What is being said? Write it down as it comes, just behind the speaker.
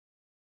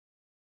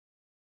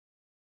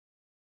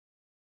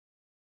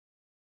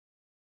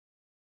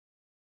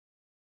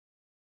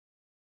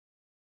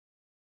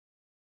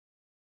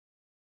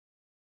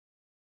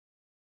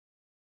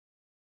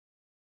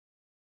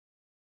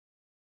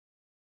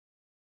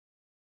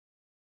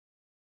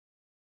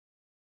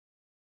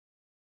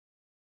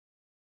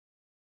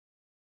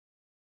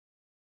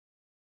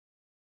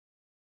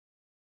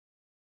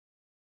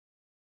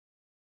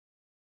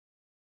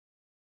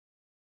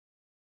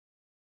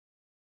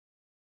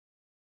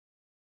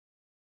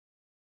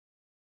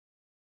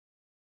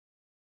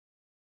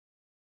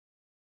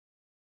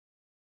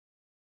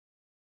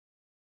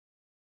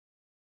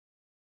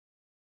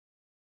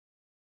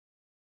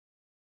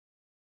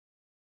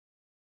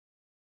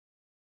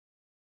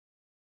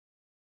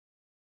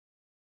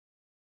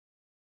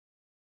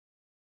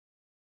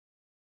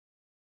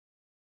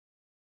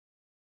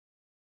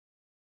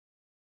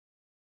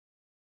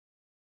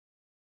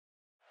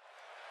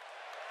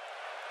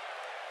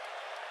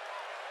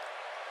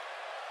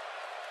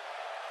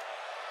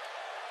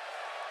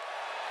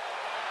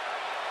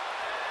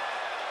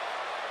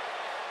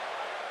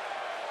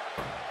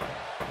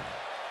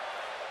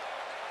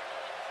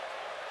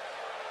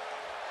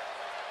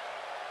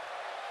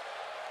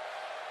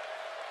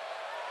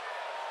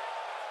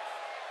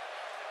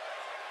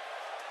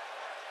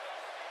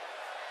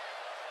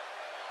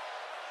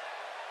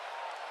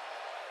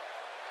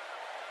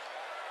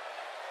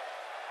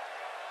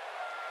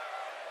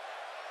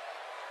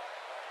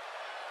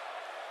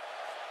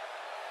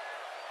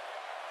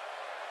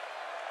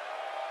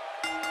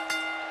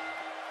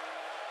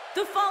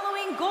The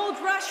following Gold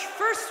Rush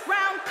first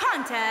round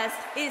contest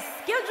is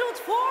scheduled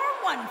for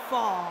one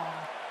fall.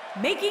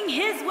 Making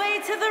his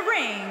way to the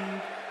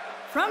ring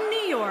from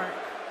New York,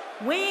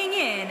 weighing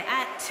in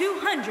at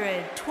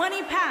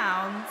 220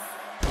 pounds,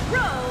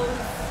 Rose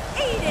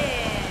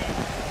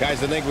Aiden.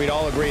 Guys, I think we'd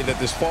all agree that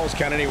this Falls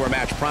Count Anywhere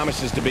match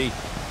promises to be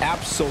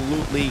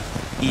absolutely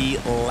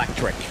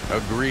electric.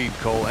 Agreed,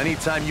 Cole.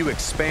 Anytime you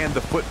expand the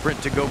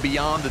footprint to go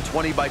beyond the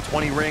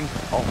 20-by-20 ring,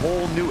 a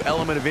whole new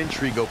element of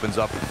intrigue opens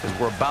up, as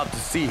we're about to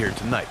see here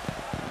tonight.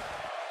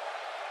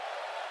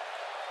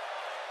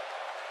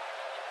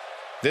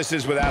 This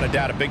is without a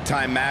doubt a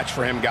big-time match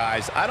for him,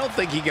 guys. I don't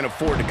think he can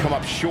afford to come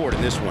up short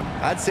in this one.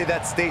 I'd say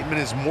that statement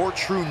is more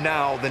true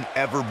now than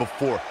ever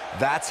before.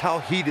 That's how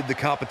heated the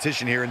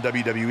competition here in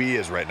WWE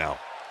is right now.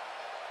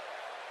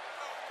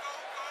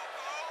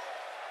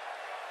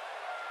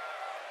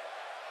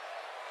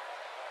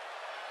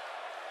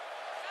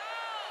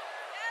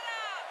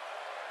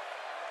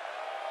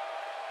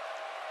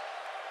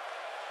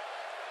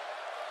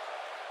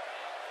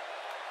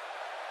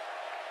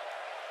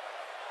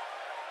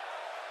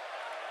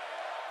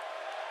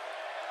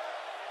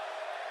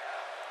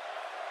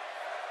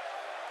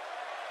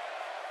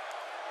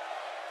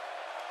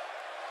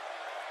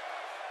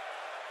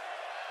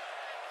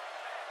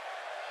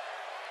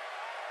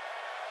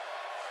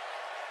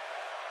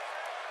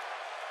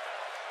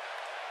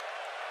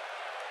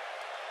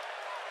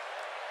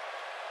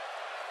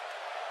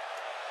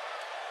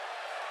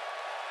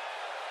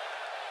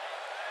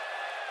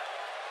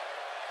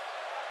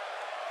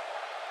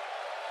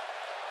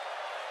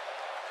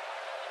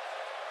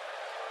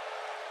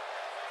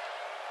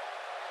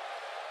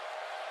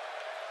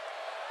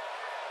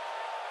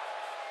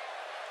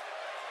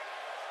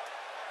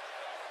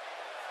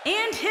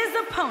 And his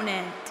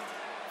opponent,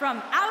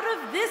 from out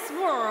of this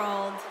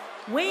world,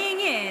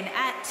 weighing in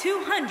at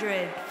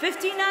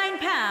 259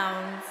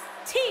 pounds,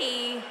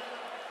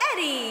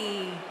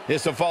 Eddie.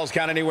 This is a Falls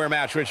Count Anywhere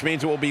match, which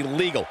means it will be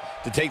legal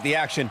to take the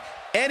action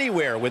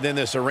anywhere within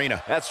this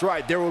arena. That's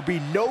right. There will be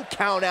no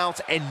countouts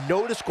and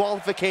no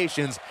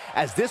disqualifications,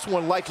 as this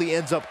one likely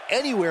ends up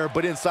anywhere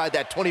but inside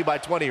that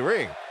 20-by-20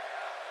 ring.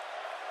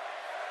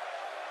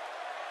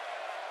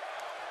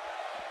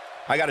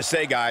 I gotta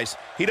say, guys,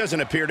 he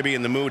doesn't appear to be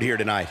in the mood here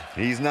tonight.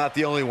 He's not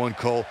the only one,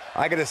 Cole.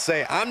 I gotta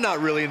say, I'm not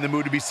really in the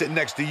mood to be sitting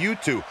next to you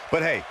two.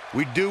 But hey,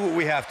 we do what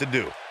we have to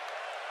do.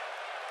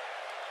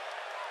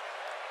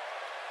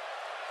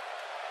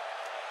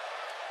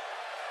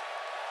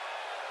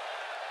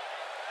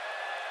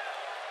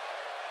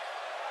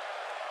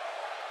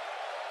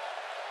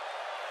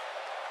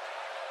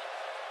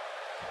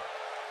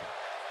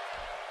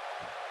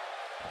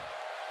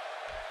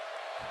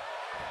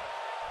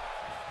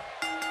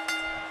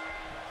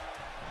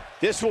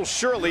 This will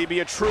surely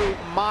be a true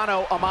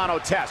mano-a-mano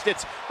test.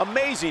 It's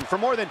amazing. For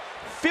more than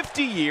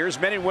 50 years,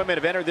 men and women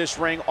have entered this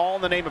ring all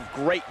in the name of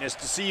greatness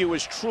to see who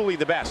is truly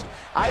the best.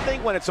 I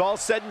think when it's all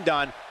said and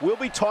done, we'll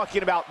be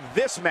talking about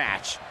this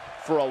match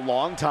for a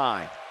long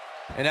time.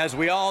 And as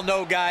we all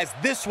know, guys,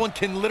 this one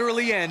can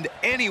literally end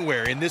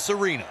anywhere in this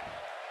arena.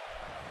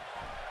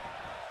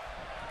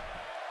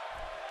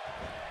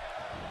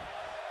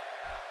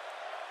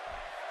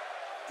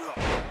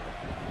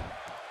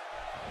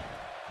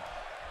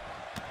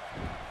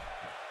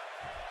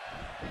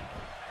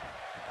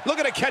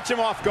 Looking to catch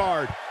him off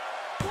guard.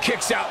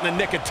 Kicks out in the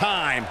nick of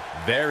time.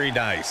 Very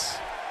nice.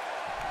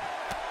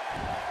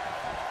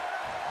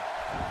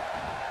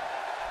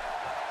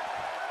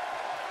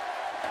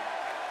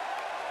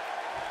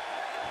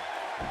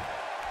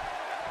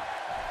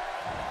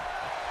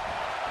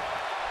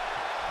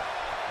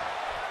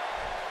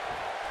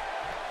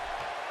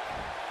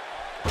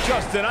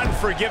 Just an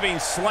unforgiving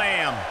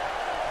slam.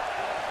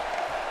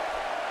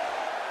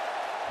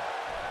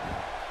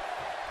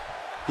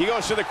 He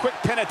goes for the quick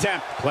pin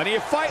attempt. Plenty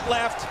of fight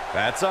left.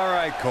 That's all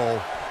right, Cole.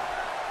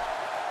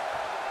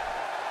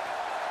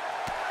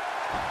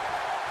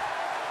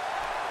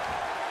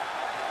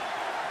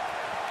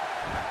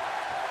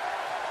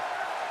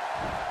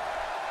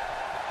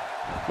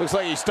 Looks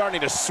like he's starting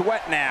to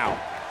sweat now.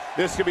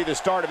 This could be the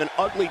start of an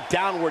ugly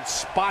downward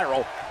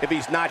spiral if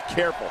he's not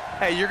careful.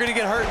 Hey, you're going to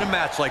get hurt in a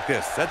match like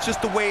this. That's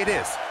just the way it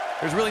is.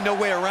 There's really no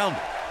way around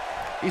it.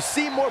 He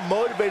seemed more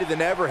motivated than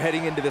ever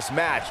heading into this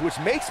match, which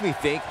makes me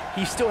think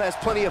he still has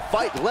plenty of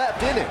fight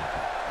left in him.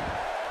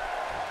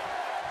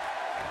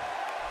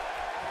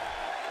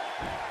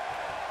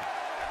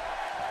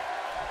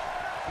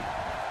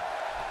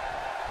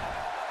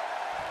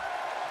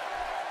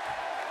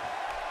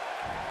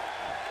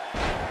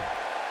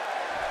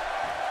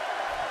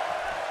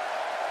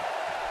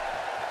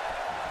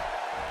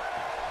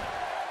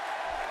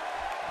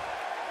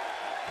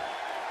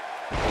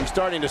 He's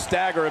starting to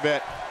stagger a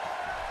bit,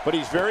 but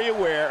he's very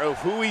aware of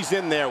who he's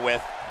in there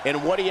with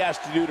and what he has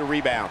to do to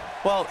rebound.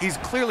 Well, he's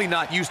clearly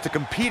not used to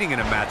competing in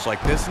a match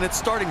like this, and it's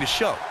starting to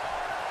show.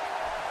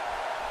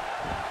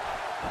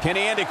 Can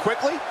he end it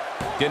quickly?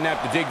 Didn't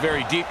have to dig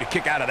very deep to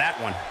kick out of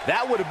that one.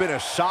 That would have been a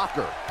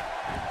shocker.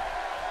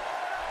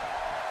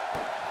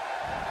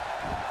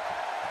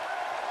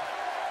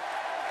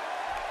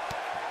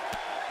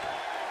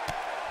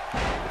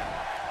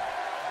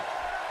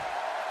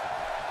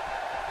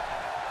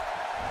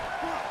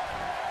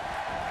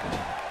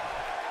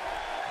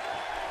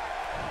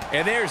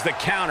 And there's the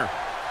counter.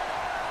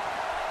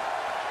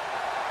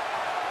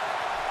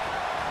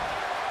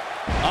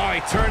 Oh,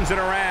 he turns it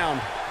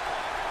around.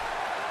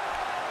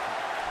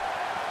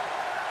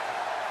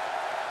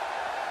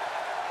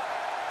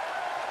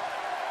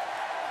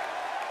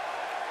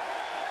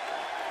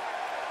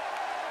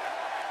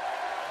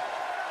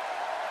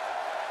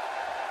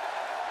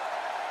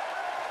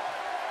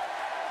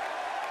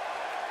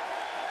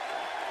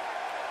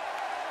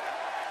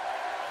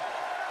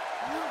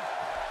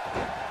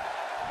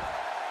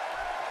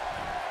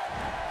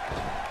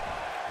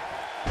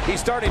 He's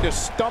starting to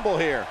stumble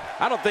here.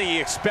 I don't think he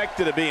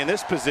expected to be in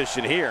this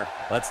position here.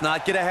 Let's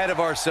not get ahead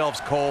of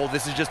ourselves, Cole.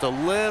 This is just a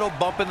little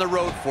bump in the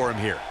road for him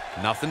here.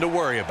 Nothing to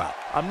worry about.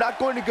 I'm not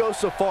going to go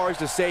so far as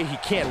to say he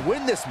can't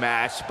win this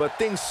match, but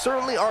things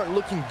certainly aren't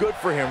looking good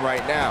for him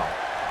right now.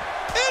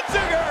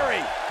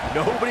 Enziguri!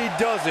 Nobody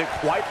does it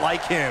quite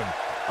like him.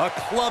 A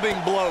clubbing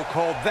blow,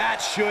 Cole. That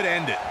should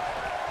end it.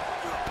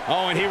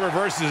 Oh, and he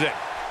reverses it.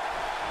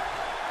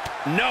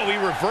 No, he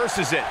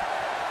reverses it.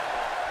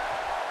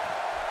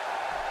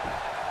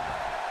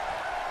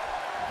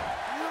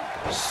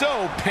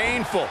 So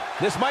painful.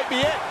 This might be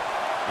it.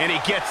 And he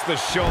gets the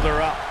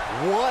shoulder up.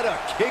 What a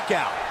kick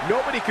out.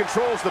 Nobody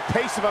controls the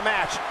pace of a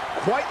match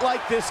quite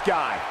like this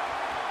guy.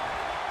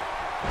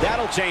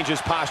 That'll change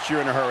his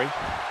posture in a hurry.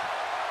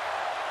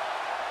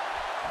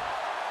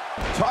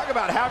 Talk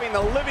about having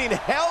the living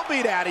hell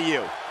beat out of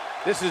you.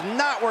 This is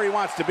not where he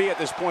wants to be at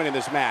this point in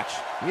this match.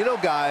 You know,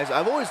 guys,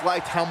 I've always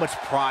liked how much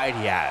pride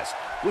he has,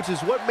 which is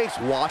what makes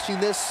watching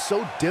this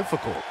so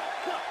difficult.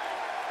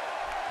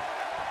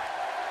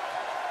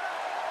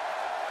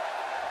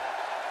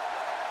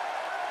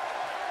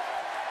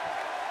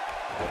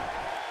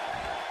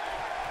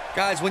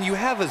 Guys, when you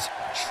have as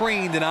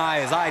trained an eye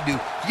as I do, you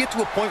get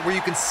to a point where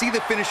you can see the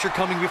finisher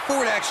coming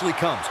before it actually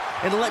comes.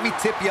 And let me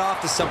tip you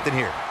off to something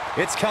here.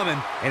 It's coming,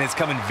 and it's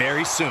coming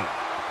very soon.